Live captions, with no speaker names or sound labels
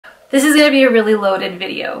This is going to be a really loaded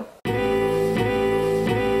video. I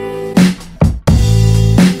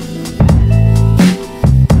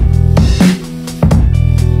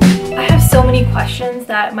have so many questions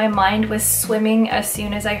that my mind was swimming as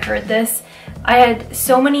soon as I heard this. I had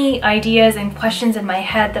so many ideas and questions in my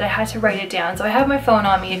head that I had to write it down. So I have my phone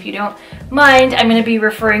on me. If you don't mind, I'm going to be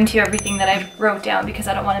referring to everything that I wrote down because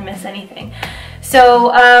I don't want to miss anything.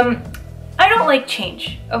 So I don't like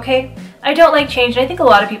change, okay? I don't like change, and I think a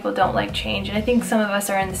lot of people don't like change, and I think some of us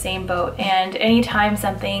are in the same boat. And anytime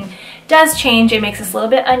something does change, it makes us a little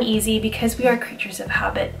bit uneasy because we are creatures of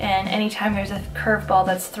habit, and anytime there's a curveball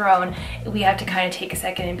that's thrown, we have to kind of take a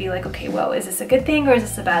second and be like, okay, well, is this a good thing or is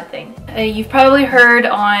this a bad thing? You've probably heard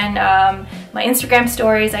on my Instagram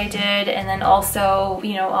stories I did, and then also,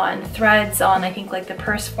 you know, on threads on, I think, like the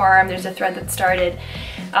purse forum, there's a thread that started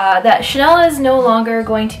that Chanel is no longer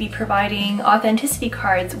going to be providing authenticity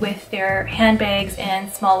cards with their handbags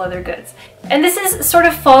and small leather goods. And this is sort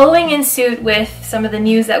of following in suit with some of the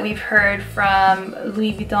news that we've heard from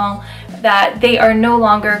Louis Vuitton that they are no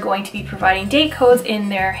longer going to be providing date codes in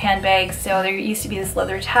their handbags. So there used to be this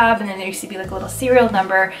leather tab, and then there used to be like a little serial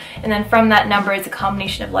number, and then from that number it's a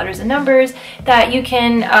combination of letters and numbers that you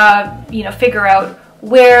can you know, figure out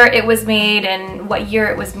where it was made and what year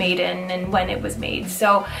it was made in and when it was made.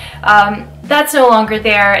 So that's no longer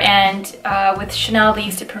there, and with Chanel they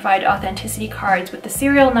used to provide authenticity cards with the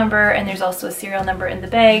serial number, and there's also a serial number in the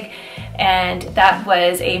bag, and that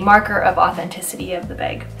was a marker of authenticity of the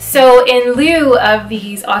bag. So in lieu of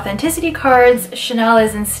these authenticity cards, Chanel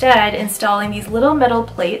is instead installing these little metal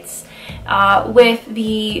plates with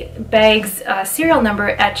the bag's serial number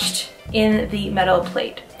etched in the metal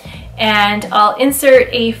plate. And I'll insert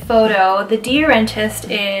a photo. The Diarentist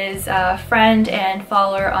is a friend and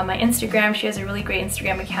follower on my Instagram. She has a really great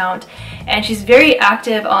Instagram account, and she's very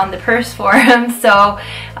active on the purse forum, so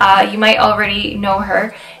you might already know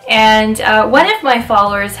her. And one of my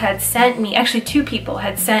followers had sent me, actually two people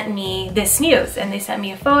had sent me this news, and they sent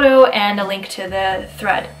me a photo and a link to the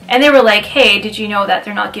thread. And they were like, hey, did you know that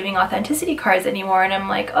they're not giving authenticity cards anymore? And I'm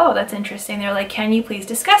like, oh, that's interesting. They're like, can you please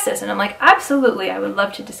discuss this? And I'm like, absolutely, I would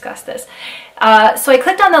love to discuss this. So I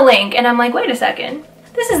clicked on the link, and I'm like, wait a second.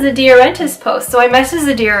 This is the Diarentist post. So I messaged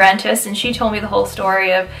the Diarentist, and she told me the whole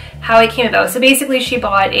story of how it came about. So basically she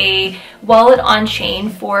bought a wallet on chain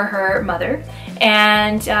for her mother,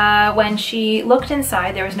 and when she looked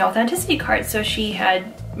inside there was no authenticity card. So she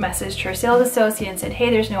had messaged her sales associate and said, hey,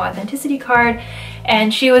 there's no authenticity card.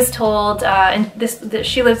 And she was told,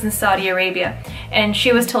 she lives in Saudi Arabia, and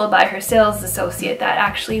she was told by her sales associate that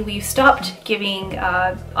actually we've stopped giving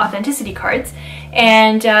authenticity cards,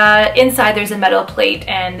 and inside there's a metal plate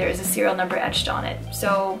and there's a serial number etched on it.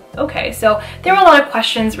 So, okay, so there were a lot of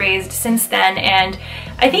questions raised since then, and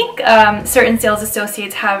I think certain sales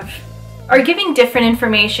associates are giving different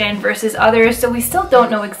information versus others, so we still don't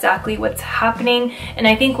know exactly what's happening, and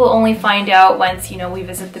I think we'll only find out once, you know, we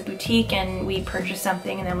visit the boutique and we purchase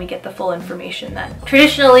something, and then we get the full information then.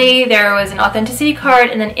 Traditionally, there was an authenticity card,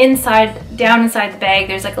 and then down inside the bag,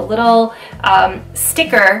 there's like a little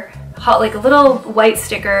sticker, like a little white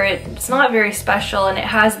sticker. It's not very special, and it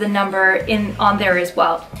has the number on there as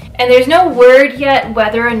well. And there's no word yet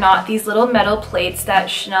whether or not these little metal plates that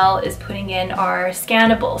Chanel is putting in are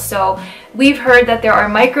scannable. So we've heard that there are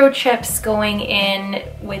microchips going in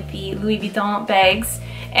with the Louis Vuitton bags,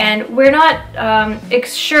 and we're not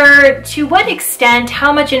sure to what extent,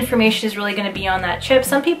 how much information is really going to be on that chip.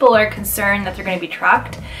 Some people are concerned that they're going to be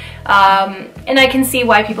tracked, and I can see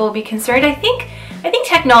why people will be concerned. I think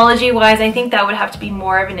technology-wise, I think that would have to be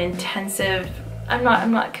more of an intensive, I'm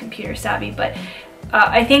not computer savvy, but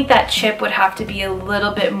I think that chip would have to be a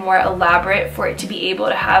little bit more elaborate for it to be able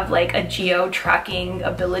to have like a geo-tracking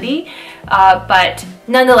ability. But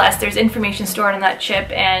nonetheless, there's information stored on that chip,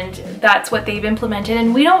 and that's what they've implemented.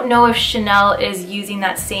 And we don't know if Chanel is using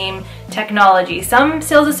that same technology. Some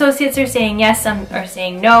sales associates are saying yes, some are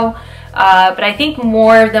saying no. But I think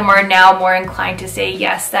more of them are now more inclined to say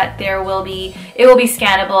yes, that it will be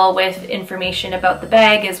scannable with information about the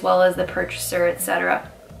bag as well as the purchaser, etc.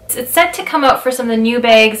 It's set to come out for some of the new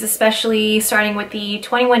bags, especially starting with the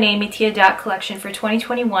 21A Métier d'Art collection for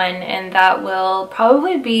 2021, and that will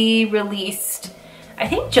probably be released, I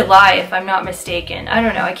think July, if I'm not mistaken. I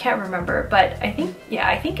don't know, I can't remember, but I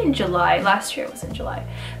think in July. Last year it was in July.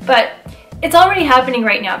 But it's already happening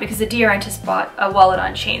right now because the Diarentist bought a wallet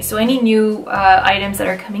on chain. So any new items that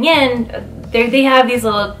are coming in, they have these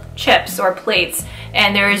little chips or plates,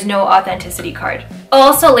 and there is no authenticity card. I'll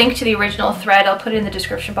also link to the original thread. I'll put it in the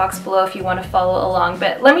description box below if you want to follow along.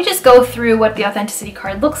 But let me just go through what the authenticity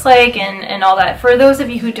card looks like and all that for those of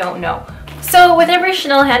you who don't know. So with every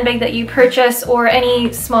Chanel handbag that you purchase, or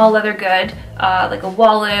any small leather good, like a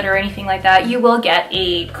wallet or anything like that, you will get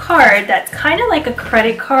a card that's kind of like a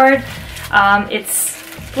credit card. It's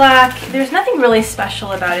black. There's nothing really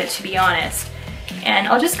special about it, to be honest. And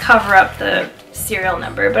I'll just cover up the serial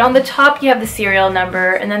number. But on the top you have the serial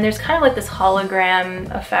number, and then there's kind of like this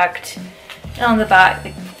hologram effect. And on the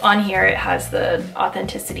back, on here, it has the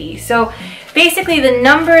authenticity. So basically the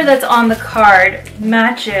number that's on the card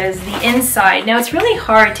matches the inside. Now it's really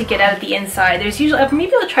hard to get out of the inside. There's usually,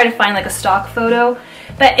 maybe I'll try to find like a stock photo,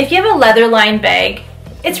 but if you have a leather lined bag,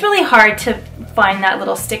 it's really hard to find that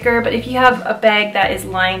little sticker. But if you have a bag that is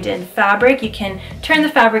lined in fabric, you can turn the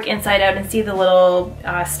fabric inside out and see the little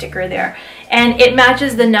sticker there. And it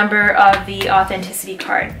matches the number of the authenticity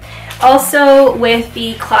card. Also, with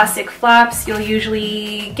the classic flaps, you'll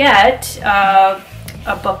usually get a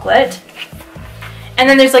booklet. And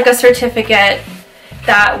then there's like a certificate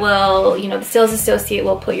that will, you know, the sales associate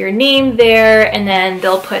will put your name there, and then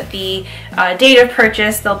they'll put the date of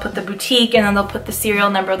purchase, they'll put the boutique, and then they'll put the serial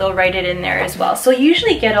number, they'll write it in there as well. So you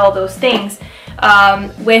usually get all those things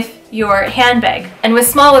with your handbag. And with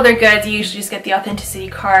small leather goods, you usually just get the authenticity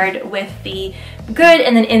card with the good,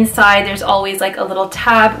 and then inside there's always like a little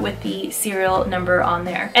tab with the serial number on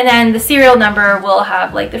there. And then the serial number will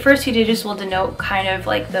have like the first few digits will denote kind of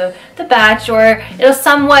like the batch, or it'll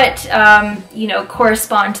somewhat you know,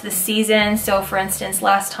 correspond to the season. So for instance,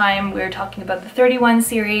 last time we were talking about the 31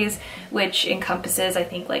 series, which encompasses I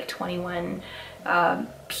think like 21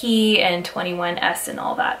 P and 21S and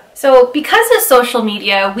all that. So because of social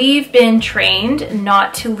media, we've been trained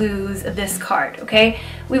not to lose this card, okay?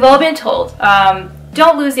 We've all been told,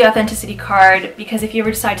 don't lose the authenticity card, because if you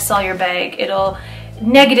ever decide to sell your bag, it'll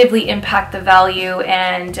negatively impact the value,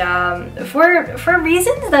 and for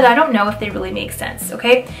reasons that I don't know if they really make sense,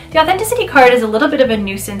 okay? The authenticity card is a little bit of a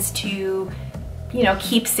nuisance to, you know,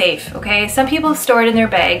 keep safe, okay? Some people store it in their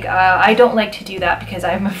bag. I don't like to do that because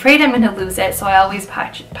I'm afraid I'm going to lose it, so I always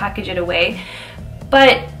package it away.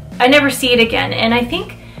 But I never see it again, and I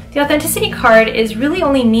think the authenticity card is really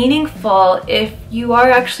only meaningful if you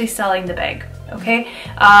are actually selling the bag, okay?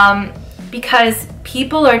 Because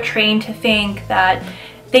people are trained to think that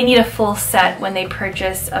they need a full set when they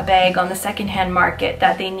purchase a bag on the secondhand market,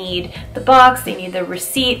 that they need the box, they need the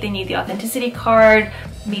receipt, they need the authenticity card,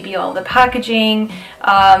 maybe all the packaging.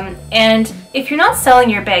 And if you're not selling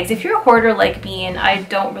your bags, if you're a hoarder like me, and I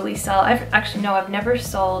don't really sell, I've never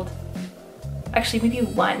sold, actually maybe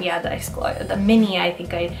one, yeah, the mini, I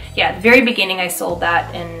think yeah, at the very beginning I sold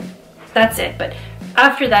that, and that's it. But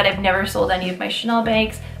after that, I've never sold any of my Chanel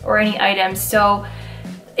bags or any items. So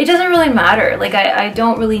it doesn't really matter. Like I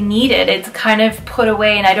don't really need it. It's kind of put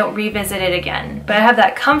away and I don't revisit it again. But I have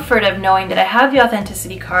that comfort of knowing that I have the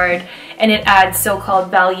authenticity card and it adds so-called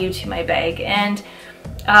value to my bag. And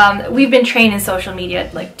we've been trained in social media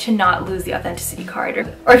like to not lose the authenticity card,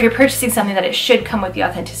 or if you're purchasing something, that it should come with the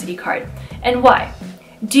authenticity card. And why?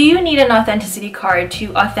 Do you need an authenticity card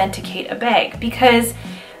to authenticate a bag? Because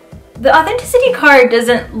the authenticity card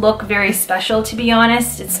doesn't look very special, to be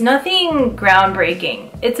honest. It's nothing groundbreaking.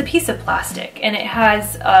 It's a piece of plastic, and it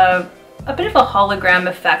has a bit of a hologram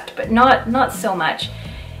effect, but not so much.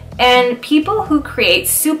 And people who create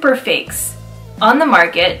super fakes on the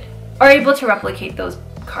market are able to replicate those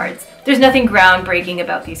cards. There's nothing groundbreaking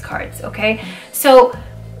about these cards, okay? So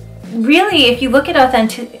really, if you look at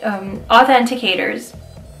authenticators,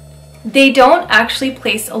 they don't actually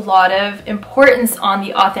place a lot of importance on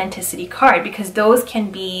the authenticity card, because those can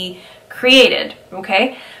be created,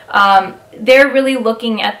 okay? They're really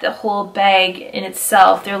looking at the whole bag in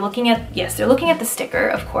itself. They're looking at, yes, they're looking at the sticker,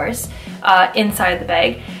 of course, inside the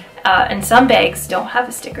bag. And some bags don't have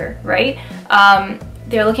a sticker, right?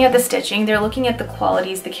 They're looking at the stitching, they're looking at the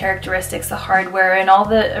qualities, the characteristics, the hardware, and all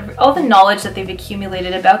the knowledge that they've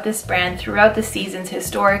accumulated about this brand throughout the seasons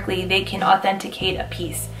historically. They can authenticate a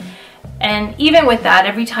piece. And even with that,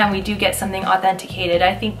 every time we do get something authenticated,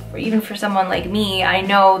 I think even for someone like me, I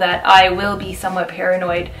know that I will be somewhat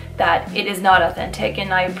paranoid that it is not authentic,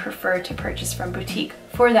 and I prefer to purchase from boutique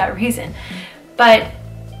for that reason. But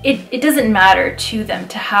it doesn't matter to them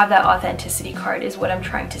to have that authenticity card, is what I'm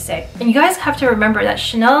trying to say. And you guys have to remember that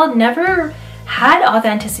Chanel never had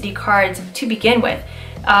authenticity cards to begin with.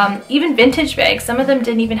 Even vintage bags, some of them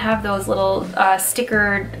didn't even have those little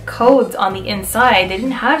stickered codes on the inside. They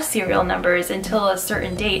didn't have serial numbers until a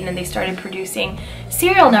certain date, and then they started producing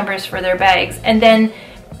serial numbers for their bags. And then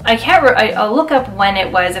I'll look up when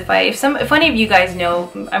it was. If any of you guys know,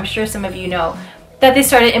 I'm sure some of you know, that they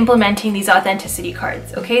started implementing these authenticity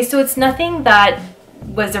cards, okay? So it's nothing that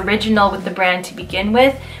was original with the brand to begin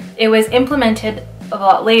with. It was implemented a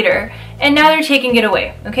lot later, and now they're taking it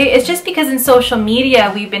away, okay? It's just because in social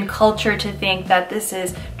media we've been cultured to think that this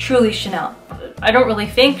is truly Chanel. I don't really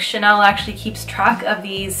think Chanel actually keeps track of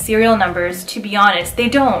these serial numbers, to be honest. They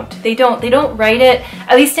don't write it,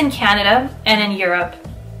 at least in Canada and in Europe.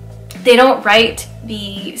 They don't write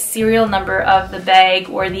the serial number of the bag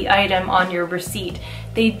or the item on your receipt.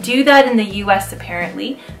 They do that in the US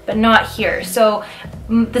apparently, but not here. So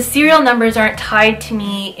the serial numbers aren't tied to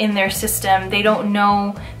me in their system. They don't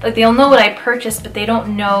know, like they'll know what I purchased, but they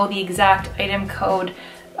don't know the exact item code.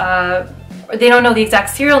 They don't know the exact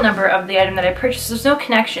serial number of the item that I purchased. There's no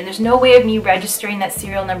connection. There's no way of me registering that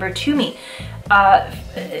serial number to me.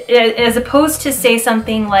 As opposed to say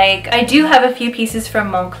something like, I do have a few pieces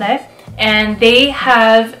from Moncler, and they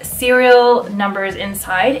have serial numbers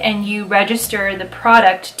inside, and you register the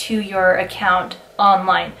product to your account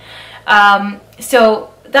online.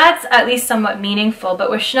 So that's at least somewhat meaningful,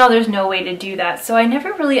 but with Chanel there's no way to do that. So I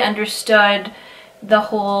never really understood the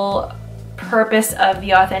whole purpose of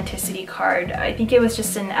the authenticity card. I think it was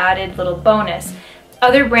just an added little bonus.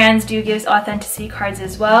 Other brands do give authenticity cards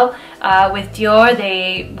as well. With Dior,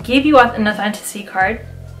 they give you an authenticity card.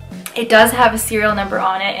 It does have a serial number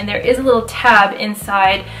on it, and there is a little tab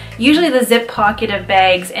inside, usually the zip pocket of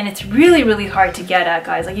bags, and it's really, really hard to get at,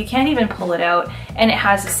 guys. Like, you can't even pull it out, and it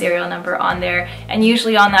has a serial number on there. And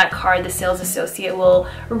usually on that card, the sales associate will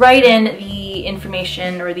write in the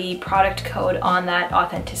information or the product code on that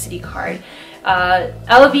authenticity card.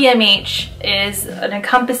 LVMH is an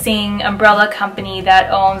encompassing umbrella company that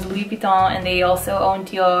owns Louis Vuitton, and they also own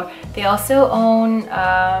Dior. They also own,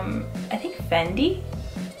 I think, Fendi.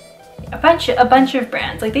 A bunch of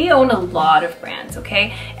brands. Like, they own a lot of brands,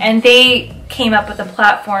 okay? And they came up with a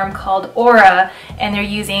platform called Aura, and they're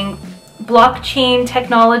using blockchain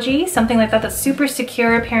technology, something like that, that's super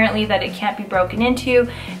secure apparently, that it can't be broken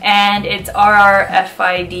into, and it's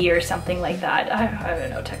RRFID or something like that. I don't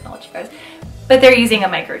know technology, guys. But they're using a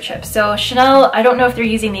microchip. So Chanel, I don't know if they're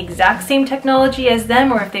using the exact same technology as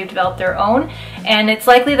them or if they've developed their own. And it's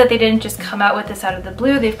likely that they didn't just come out with this out of the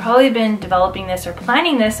blue. They've probably been developing this or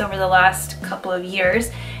planning this over the last couple of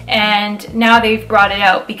years. And now they've brought it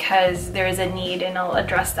out because there is a need, and I'll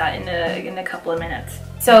address that in a couple of minutes.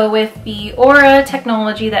 So with the Aura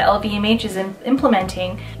technology that LVMH is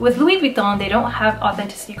implementing, with Louis Vuitton, they don't have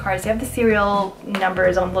authenticity cards. They have the serial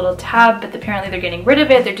numbers on a little tab, but apparently they're getting rid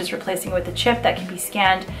of it. They're just replacing it with a chip that can be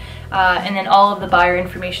scanned. And then all of the buyer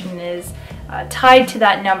information is tied to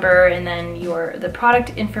that number, and then the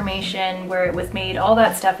product information, where it was made, all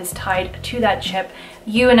that stuff is tied to that chip.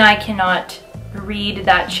 You and I cannot read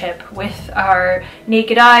that chip with our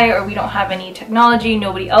naked eye, or we don't have any technology.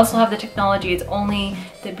 Nobody else will have the technology. It's only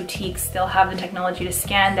the boutiques. They'll have the technology to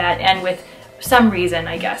scan that, and with some reason,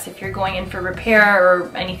 I guess, if you're going in for repair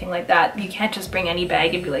or anything like that, you can't just bring any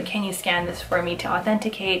bag and be like, can you scan this for me to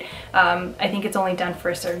authenticate? I think it's only done for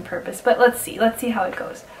a certain purpose, but let's see how it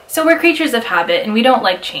goes. So we're creatures of habit, and we don't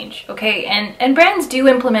like change, okay? And brands do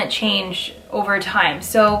implement change over time.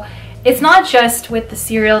 So it's not just with the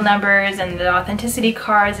serial numbers and the authenticity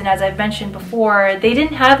cards, and as I've mentioned before, they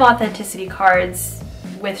didn't have authenticity cards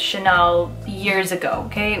with Chanel years ago,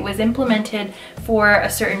 okay? It was implemented for a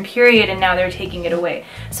certain period, and now they're taking it away.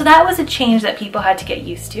 So that was a change that people had to get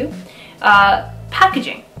used to.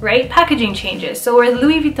 Packaging, right? Packaging changes. So with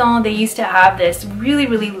Louis Vuitton, they used to have this really,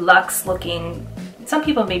 really luxe looking, some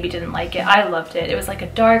people maybe didn't like it, I loved it. It was like a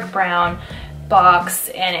dark brown box,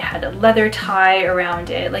 and it had a leather tie around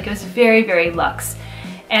it. Like, it was very, very luxe.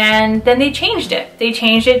 And then they changed it. They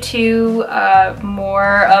changed it to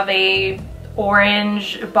more of a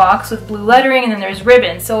orange box with blue lettering, and then there's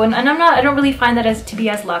ribbons. So, and I don't really find that to be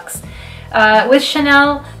as luxe. With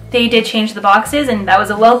Chanel, they did change the boxes, and that was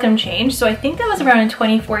a welcome change. So I think that was around in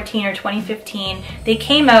 2014 or 2015. They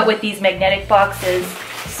came out with these magnetic boxes.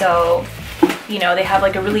 So, you know, they have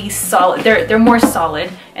like a really solid, they're more solid,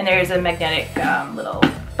 and there's a magnetic little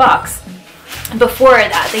box. Before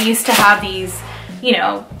that, they used to have these, you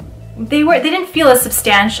know, they didn't feel as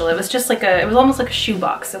substantial. It was just like it was almost like a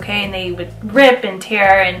shoebox, okay? And they would rip and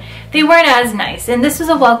tear, and they weren't as nice. And this was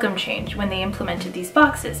a welcome change when they implemented these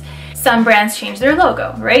boxes. Some brands changed their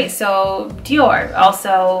logo, right? So Dior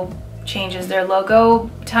also changes their logo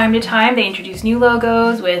time to time. They introduce new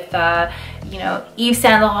logos with, you know, Yves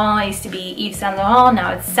Saint Laurent. It used to be Yves Saint Laurent,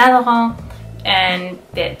 now it's Saint Laurent, and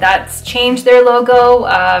that's changed their logo.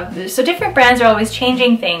 So different brands are always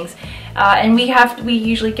changing things, and we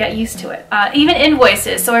usually get used to it. Even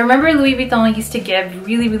invoices. So I remember Louis Vuitton used to give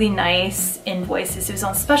really, really nice invoices. It was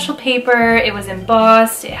on special paper, it was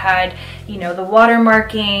embossed, it had, you know, the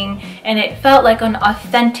watermarking, and it felt like an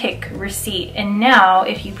authentic receipt. And now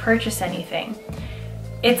if you purchase anything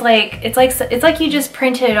it's like you just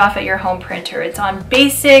printed it off at your home printer. It's on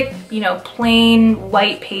basic, you know, plain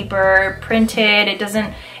white paper, printed.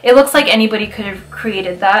 It looks like anybody could have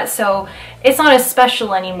created that, so it's not as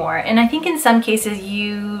special anymore. And I think in some cases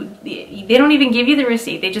they don't even give you the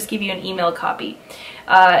receipt, they just give you an email copy.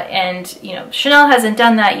 And you know, Chanel hasn't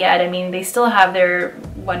done that yet. I mean, they still have their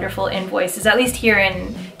wonderful invoices, at least here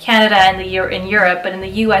in Canada and in Europe, but in the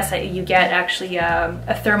US you get actually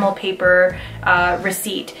a thermal paper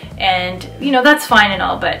receipt, and you know, that's fine and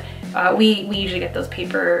all, but we usually get those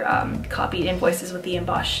paper copied invoices with the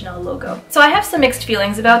embossed Chanel logo. So I have some mixed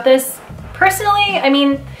feelings about this. Personally, I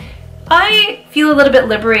mean, I feel a little bit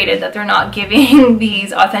liberated that they're not giving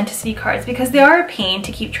these authenticity cards, because they are a pain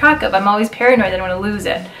to keep track of. I'm always paranoid that I'm going to lose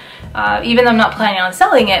it. Even though I'm not planning on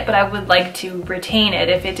selling it, but I would like to retain it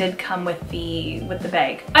if it did come with the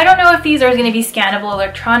bag. I don't know if these are going to be scannable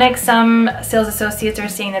electronics. Some sales associates are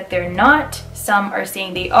saying that they're not, some are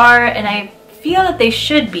saying they are, and I feel that they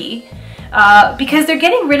should be, because they're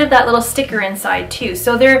getting rid of that little sticker inside too.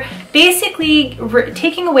 So they're basically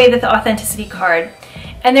taking away the authenticity card,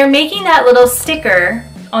 and they're making that little sticker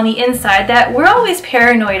on the inside that we're always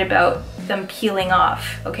paranoid about them peeling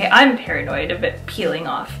off. Okay, I'm paranoid of it peeling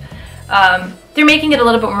off. They're making it a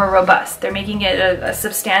little bit more robust. They're making it a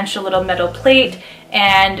substantial little metal plate,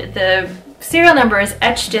 and the serial number is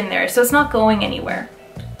etched in there, so it's not going anywhere.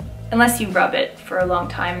 Unless you rub it for a long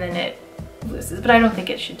time, then it loses, but I don't think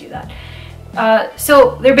it should do that.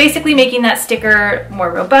 So they're basically making that sticker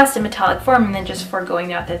more robust in metallic form, and then just foregoing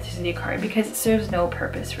the authenticity card because it serves no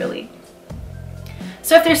purpose really.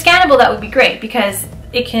 So if they're scannable, that would be great, because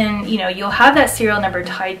it can, you know, you'll have that serial number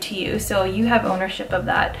tied to you, so you have ownership of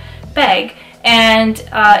that bag, and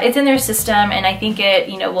it's in their system, and I think it,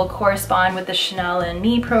 you know, will correspond with the Chanel and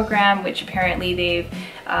Me program, which apparently they've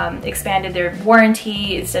expanded their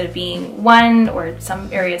warranty. Instead of being 1 or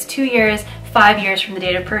some areas 2 years, 5 years from the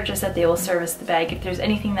date of purchase, that they will service the bag if there's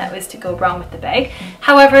anything that was to go wrong with the bag.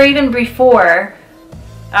 However, even before,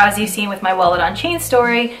 as you've seen with my wallet on chain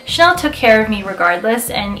story, Chanel took care of me regardless,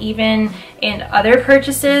 and even in other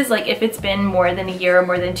purchases, like if it's been more than a year or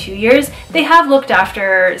more than 2 years, they have looked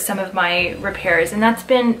after some of my repairs, and that's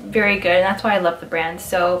been very good, and that's why I love the brand.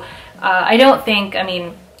 So I don't think, I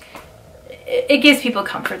mean, it gives people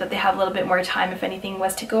comfort that they have a little bit more time if anything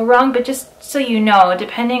was to go wrong, but just so you know,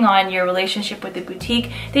 depending on your relationship with the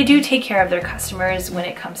boutique, they do take care of their customers when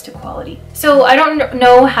it comes to quality. So I don't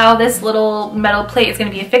know how this little metal plate is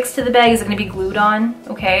going to be affixed to the bag. Is it going to be glued on?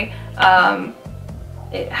 Okay.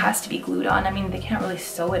 It has to be glued on. I mean, they can't really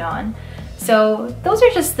sew it on. So those are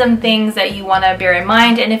just some things that you want to bear in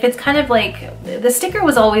mind. And if it's kind of like, the sticker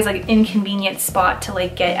was always like an inconvenient spot to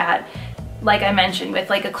like get at. Like I mentioned, with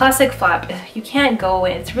like a classic flap, you can't go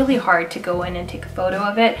in, it's really hard to go in and take a photo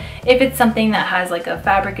of it. If it's something that has like a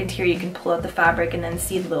fabric interior, you can pull out the fabric and then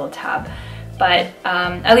see the little tab. But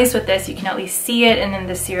at least with this, you can at least see it, and then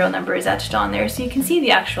the serial number is etched on there, so you can see the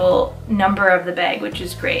actual number of the bag, which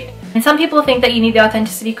is great. And some people think that you need the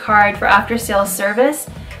authenticity card for after sales service.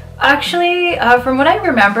 Actually, from what I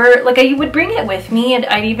remember, like I would bring it with me, and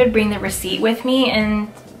I'd even bring the receipt with me,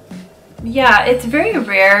 and yeah, it's very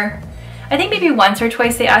rare. I think maybe once or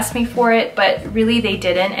twice they asked me for it, but really they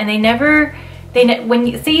didn't, and when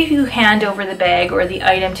you say you hand over the bag or the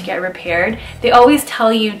item to get repaired, they always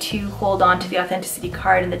tell you to hold on to the authenticity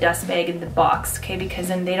card in the dust bag in the box, okay, because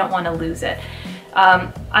then they don't want to lose it.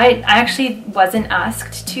 I actually wasn't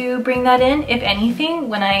asked to bring that in. If anything,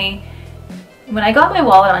 when I got my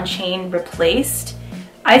wallet on chain replaced,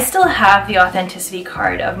 I still have the authenticity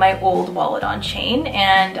card of my old wallet on chain,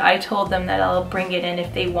 and I told them that I'll bring it in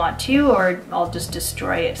if they want to, or I'll just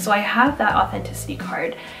destroy it. So I have that authenticity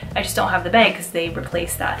card. I just don't have the bag because they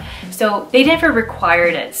replaced that. So they never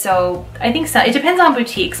required it. So I think it depends on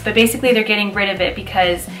boutiques, but basically they're getting rid of it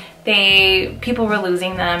because people were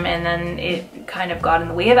losing them, and then it kind of got in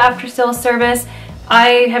the way of after sales service.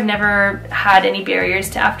 I have never had any barriers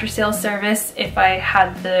to after sales service if I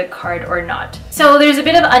had the card or not. So there's a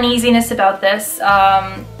bit of uneasiness about this,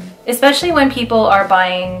 especially when people are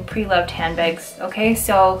buying pre-loved handbags, okay?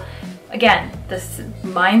 So again, this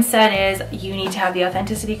mindset is you need to have the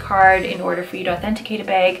authenticity card in order for you to authenticate a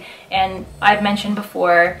bag, and I've mentioned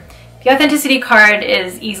before, the authenticity card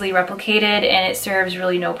is easily replicated and it serves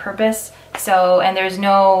really no purpose. So, and there's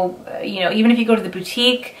no, you know, even if you go to the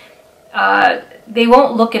boutique, they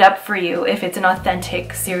won't look it up for you if it's an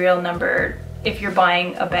authentic serial number if you're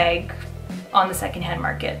buying a bag on the secondhand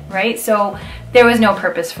market, right? So there was no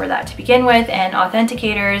purpose for that to begin with, and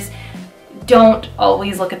authenticators don't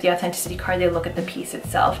always look at the authenticity card, they look at the piece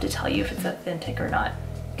itself to tell you if it's authentic or not.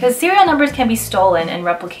 because serial numbers can be stolen and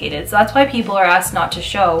replicated. So that's why people are asked not to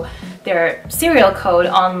show their serial code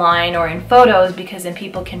online or in photos, because then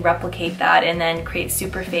people can replicate that and then create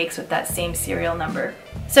super fakes with that same serial number.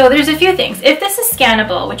 So there's a few things. If this is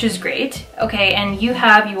scannable, which is great, okay, and you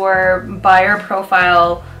have your buyer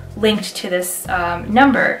profile linked to this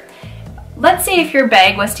number, let's say if your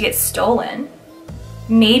bag was to get stolen,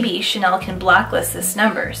 maybe Chanel can blacklist this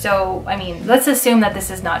number. So, I mean, let's assume that this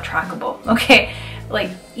is not trackable, okay?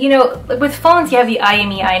 Like, you know, with phones, you have the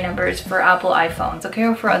IMEI numbers for Apple iPhones, okay,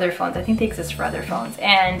 or for other phones. I think they exist for other phones.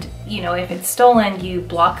 And, you know, if it's stolen, you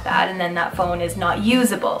block that, and then that phone is not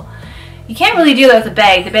usable. You can't really do that with a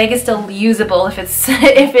bag. The bag is still usable if it's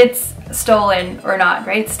if it's stolen or not,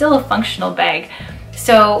 right? It's still a functional bag.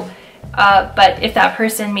 So, but if that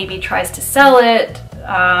person maybe tries to sell it,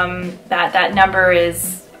 that number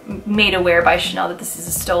is made aware by Chanel that this is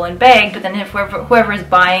a stolen bag, but then if whoever is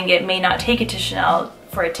buying it may not take it to Chanel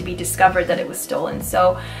for it to be discovered that it was stolen.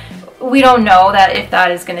 So we don't know that if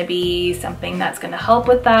that is going to be something that's going to help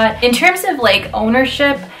with that. In terms of like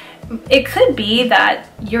ownership, it could be that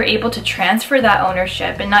you're able to transfer that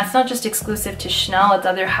ownership, and that's not just exclusive to Chanel, it's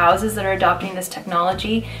other houses that are adopting this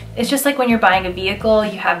technology. It's just like when you're buying a vehicle,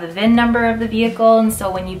 you have the VIN number of the vehicle, and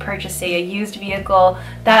so when you purchase, say, a used vehicle,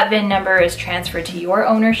 that VIN number is transferred to your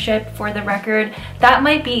ownership for the record. That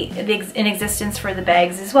might be in existence for the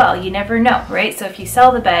bags as well. You never know, right? So if you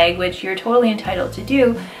sell the bag, which you're totally entitled to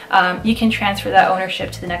do, you can transfer that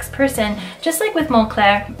ownership to the next person. Just like with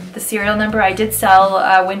Montclair, the serial number, I did sell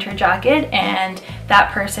a winter jacket, and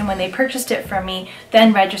that person, when they purchased it from me,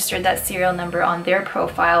 then registered that serial number on their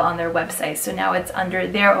profile on their website. So now it's under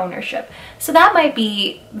their ownership. So that might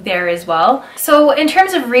be there as well. So in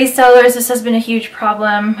terms of resellers, this has been a huge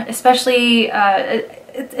problem, especially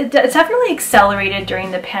it definitely accelerated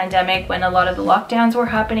during the pandemic when a lot of the lockdowns were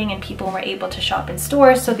happening and people were able to shop in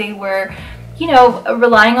stores. So they were, you know,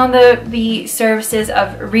 relying on the services of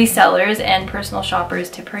resellers and personal shoppers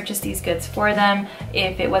to purchase these goods for them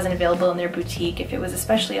if it wasn't available in their boutique. If it was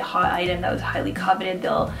especially a hot item that was highly coveted,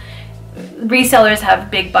 resellers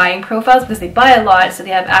have big buying profiles because they buy a lot, so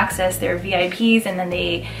they have access, they're VIPs, and then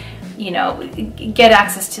they, you know, get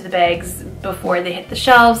access to the bags before they hit the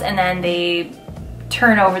shelves, and then they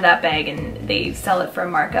turn over that bag and they sell it for a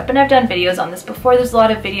markup. And I've done videos on this before. There's a lot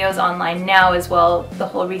of videos online now as well, the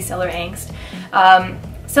whole reseller angst.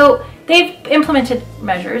 So they've implemented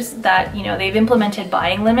measures that, you know, they've implemented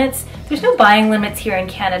buying limits. There's no buying limits here in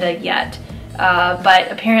Canada yet, but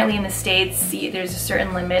apparently in the States, there's a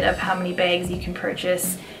certain limit of how many bags you can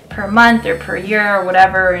purchase per month or per year or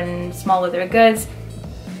whatever, and small leather goods.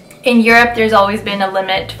 In Europe, there's always been a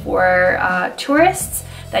limit for tourists,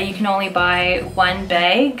 that you can only buy one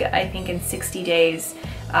bag, I think, in 60 days,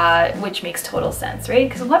 which makes total sense, right?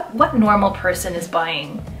 Because what normal person is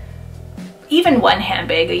buying even one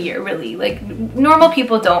handbag a year, really? Like, normal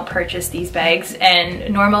people don't purchase these bags,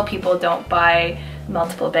 and normal people don't buy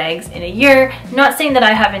multiple bags in a year. Not saying that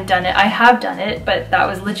I haven't done it, I have done it, but that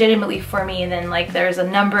was legitimately for me, and then like there's a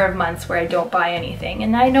number of months where I don't buy anything.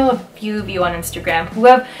 And I know a few of you on Instagram who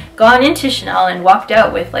have gone into Chanel and walked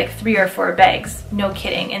out with like 3 or 4 bags, no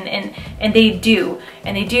kidding, and they do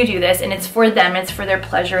this, and it's for them, it's for their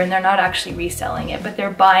pleasure, and they're not actually reselling it, but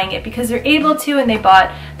they're buying it because they're able to, and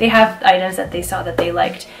they have items that they saw that they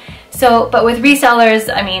liked. So, but with resellers,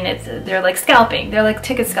 I mean, they're like scalping. They're like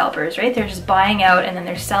ticket scalpers, right? They're just buying out and then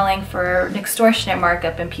they're selling for an extortionate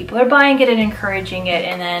markup, and people are buying it and encouraging it,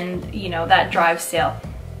 and then, you know, that drives sale.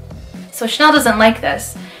 So Chanel doesn't like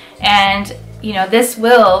this, and, you know, this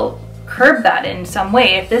will curb that in some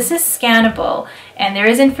way. If this is scannable and there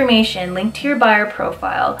is information linked to your buyer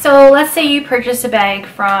profile. So let's say you purchase a bag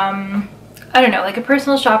from, I don't know, like a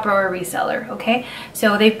personal shopper or a reseller, okay?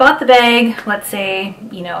 So they've bought the bag, let's say,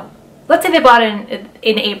 you know, let's say they bought it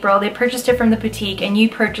in April, they purchased it from the boutique, and you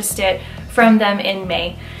purchased it from them in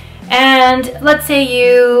May. And let's say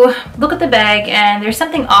you look at the bag and there's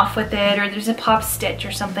something off with it, or there's a pop stitch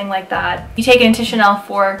or something like that. You take it into Chanel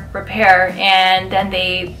for repair, and then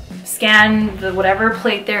they scan the whatever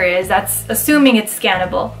plate there is, that's assuming it's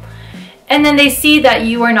scannable. And then they see that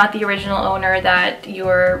you are not the original owner, that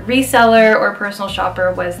your reseller or personal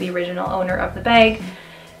shopper was the original owner of the bag.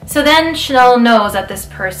 So then Chanel knows that this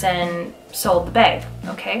person sold the bag,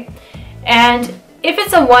 okay? And if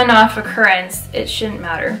it's a one-off occurrence, it shouldn't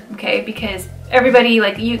matter, okay? Because everybody,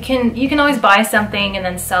 like, you can always buy something and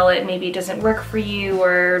then sell it. Maybe it doesn't work for you,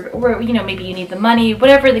 or you know, maybe you need the money,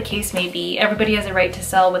 whatever the case may be. Everybody has a right to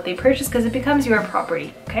sell what they purchase because it becomes your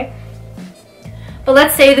property, okay? But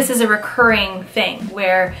let's say this is a recurring thing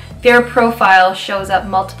where their profile shows up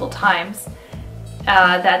multiple times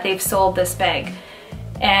that they've sold this bag.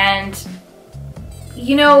 And,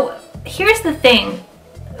 you know, here's the thing.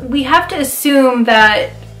 We have to assume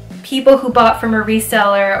that people who bought from a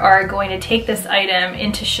reseller are going to take this item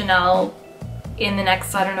into Chanel in the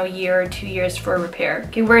next, I don't know, year or 2 years for repair.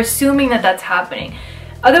 Okay, we're assuming that that's happening.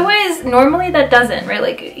 Otherwise, normally that doesn't, right?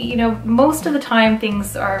 Like, you know, most of the time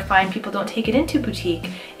things are fine. People don't take it into boutique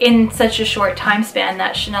in such a short time span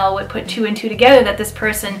that Chanel would put 2 and 2 together, that this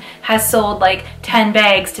person has sold like 10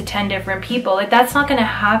 bags to 10 different people. Like, that's not gonna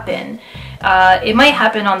happen. It might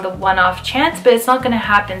happen on the one-off chance, but it's not gonna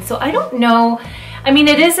happen. So I don't know. I mean,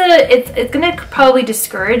 it's gonna probably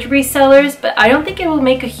discourage resellers, but I don't think it will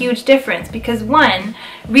make a huge difference because, one,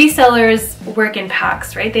 resellers work in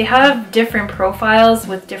packs, right? They have different profiles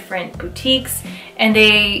with different boutiques, and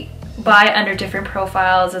they buy under different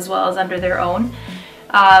profiles as well as under their own.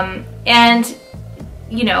 And,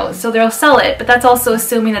 you know, so they'll sell it, but that's also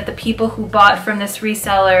assuming that the people who bought from this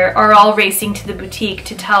reseller are all racing to the boutique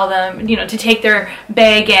to tell them, you know, to take their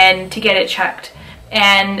bag in to get it checked.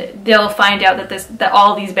 And they'll find out that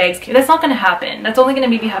all these bags came. That's not going to happen. That's only going to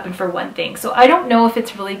maybe happen for one thing. So I don't know if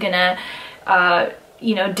it's really going to,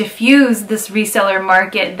 you know, diffuse this reseller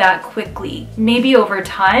market that quickly. Maybe over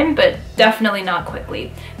time, but definitely not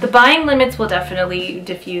quickly. The buying limits will definitely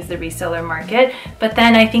diffuse the reseller market, but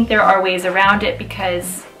then I think there are ways around it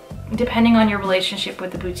because depending on your relationship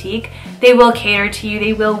with the boutique, they will cater to you.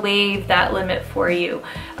 They will waive that limit for you.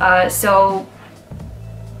 So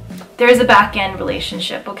there's a back-end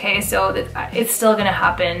relationship, okay? So it's still gonna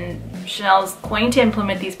happen. Chanel's going to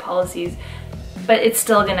implement these policies, but it's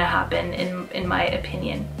still gonna happen in my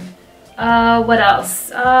opinion. What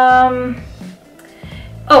else? Oh,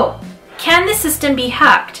 can the system be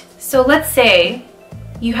hacked? So let's say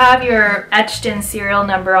you have your etched in serial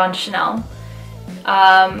number on Chanel.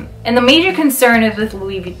 And the major concern is with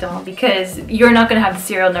Louis Vuitton because you're not gonna have the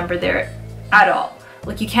serial number there at all.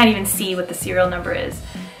 Like, you can't even see what the serial number is.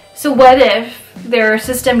 So what if their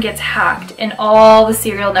system gets hacked and all the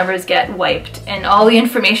serial numbers get wiped and all the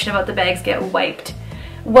information about the bags get wiped?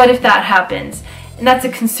 What if that happens? And that's a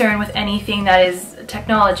concern with anything that is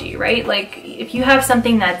technology, right? Like, if you have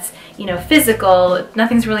something that's, you know, physical,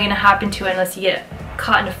 nothing's really gonna happen to it unless you get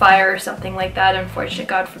caught in a fire or something like that, unfortunate,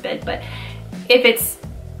 God forbid. But if it's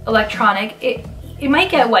electronic, it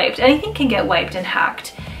might get wiped. Anything can get wiped and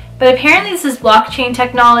hacked. But apparently this is blockchain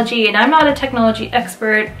technology, and I'm not a technology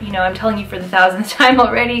expert, you know, I'm telling you for the 1000th time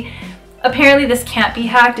already. Apparently this can't be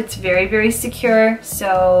hacked, it's very, very secure,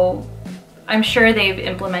 so I'm sure they've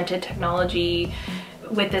implemented technology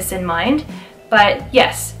with this in mind. But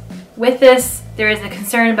yes, with this, there is a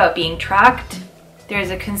concern about being tracked,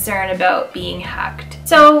 there's a concern about being hacked.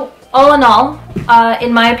 So all in all,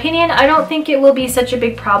 in my opinion, I don't think it will be such a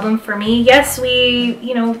big problem for me. Yes,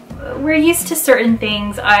 we're used to certain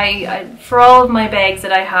things. For all of my bags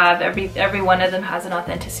that I have, every one of them has an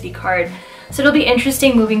authenticity card. So it'll be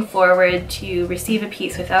interesting moving forward to receive a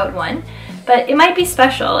piece without one. But it might be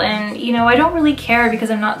special, and you know, I don't really care because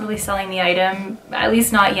I'm not really selling the item, at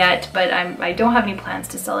least not yet, but I don't have any plans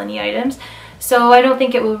to sell any items. So I don't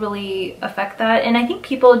think it will really affect that, and I think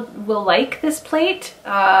people will like this plate.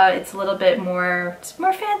 It's a little bit more, it's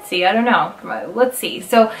more fancy, I don't know, let's see.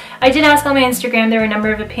 So I did ask on my Instagram, there were a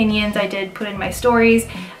number of opinions I did put in my stories.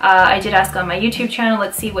 I did ask on my YouTube channel,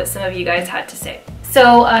 let's see what some of you guys had to say.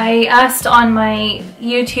 So I asked on my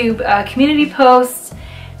YouTube community posts,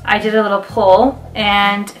 I did a little poll,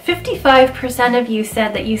 and 55% of you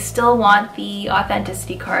said that you still want the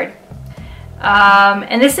authenticity card.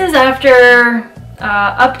 And this is after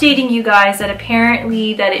updating you guys that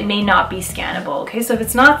apparently that it may not be scannable. Okay, so if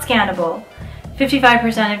it's not scannable,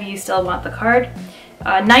 55% of you still want the card.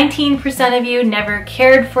 19% of you never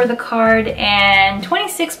cared for the card, and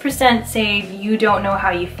 26% say you don't know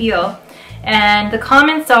how you feel. And the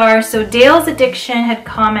comments are, so Dale's Addiction had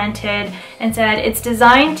commented and said, it's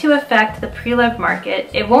designed to affect the pre-loved market.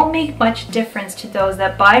 It won't make much difference to those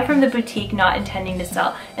that buy from the boutique not intending to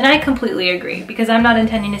sell. And I completely agree, because I'm not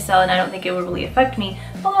intending to sell and I don't think it will really affect me.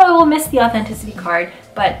 Although I will miss the authenticity card,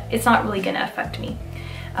 but it's not really going to affect me.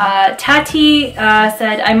 Tati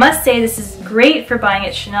said, I must say this is great for buying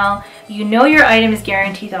at Chanel. You know your item is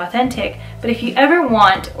guaranteed authentic, but if you ever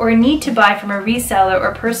want or need to buy from a reseller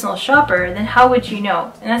or personal shopper, then how would you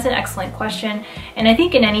know? And that's an excellent question. And I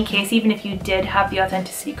think in any case, even if you did have the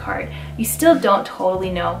authenticity card, you still don't totally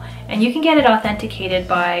know. And you can get it authenticated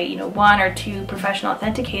by, you know, 1 or 2 professional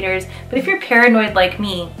authenticators. But if you're paranoid like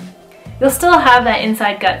me, you'll still have that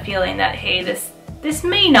inside gut feeling that, hey, this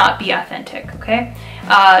may not be authentic, okay?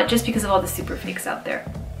 Just because of all the super fakes out there.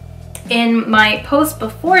 In my post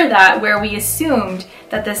before that, where we assumed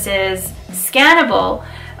that this is scannable,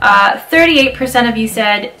 38% of you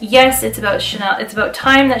said, yes, it's about Chanel. It's about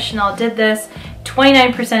time that Chanel did this.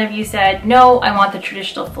 29% of you said, no, I want the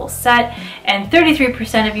traditional full set. And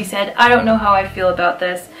 33% of you said, I don't know how I feel about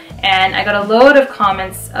this. And I got a load of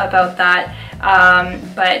comments about that.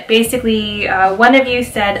 But basically, one of you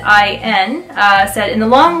said, IN, said, in the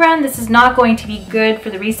long run, this is not going to be good for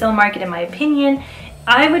the resale market in my opinion.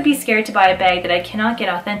 I would be scared to buy a bag that I cannot get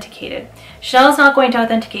authenticated. Chanel's not going to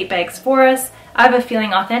authenticate bags for us. I have a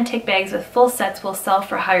feeling authentic bags with full sets will sell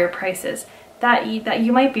for higher prices. That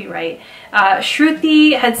you might be right.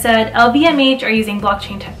 Shruti had said, LVMH are using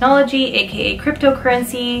blockchain technology, aka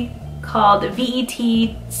cryptocurrency, called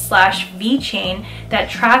VET/VChain that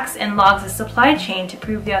tracks and logs the supply chain to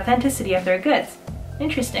prove the authenticity of their goods.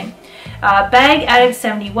 Interesting. Bag Addict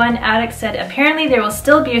 71 Addict said, apparently there will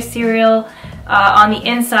still be a serial on the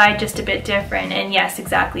inside, just a bit different. And yes,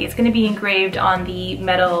 exactly. It's going to be engraved on the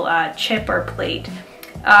metal chip or plate.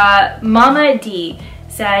 Mama D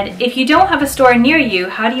said, if you don't have a store near you,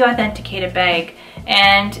 how do you authenticate a bag?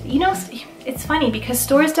 And you know, it's funny because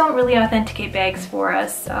stores don't really authenticate bags for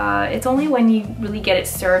us. It's only when you really get it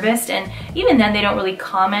serviced, and even then they don't really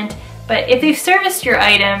comment. But if they've serviced your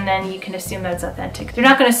item, then you can assume that it's authentic. They're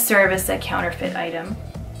not going to service a counterfeit item.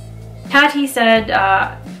 Tati said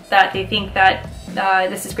that they think that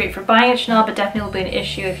this is great for buying at Chanel, but definitely will be an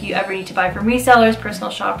issue if you ever need to buy from resellers, personal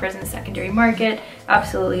shoppers in the secondary market.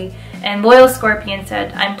 Absolutely. And Loyal Scorpion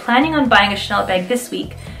said, I'm planning on buying a Chanel bag this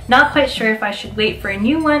week. Not quite sure if I should wait for a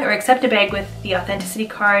new one or accept a bag with the authenticity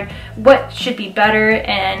card. What should be better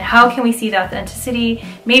and how can we see the authenticity?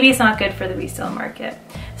 Maybe it's not good for the resale market.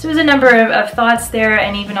 So there's a number of thoughts there,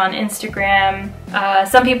 and even on Instagram.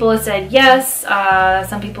 Some people have said yes,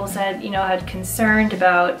 some people said, you know, had concerned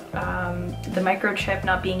about the microchip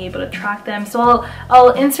not being able to track them. So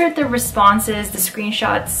I'll insert the responses, the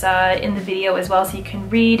screenshots in the video as well, so you can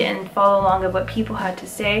read and follow along of what people had to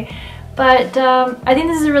say. But I think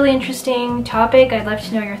this is a really interesting topic. I'd love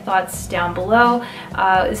to know your thoughts down below.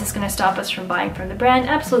 Is this going to stop us from buying from the brand?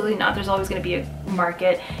 Absolutely not. There's always going to be a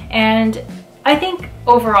market. And I think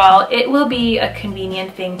overall it will be a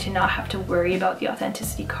convenient thing to not have to worry about the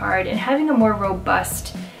authenticity card, and having a more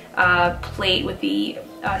robust plate with the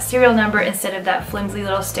serial number instead of that flimsy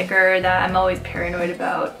little sticker that I'm always paranoid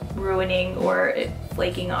about ruining or it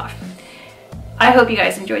flaking off. I hope you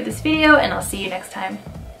guys enjoyed this video, and I'll see you next time.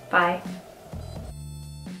 Bye.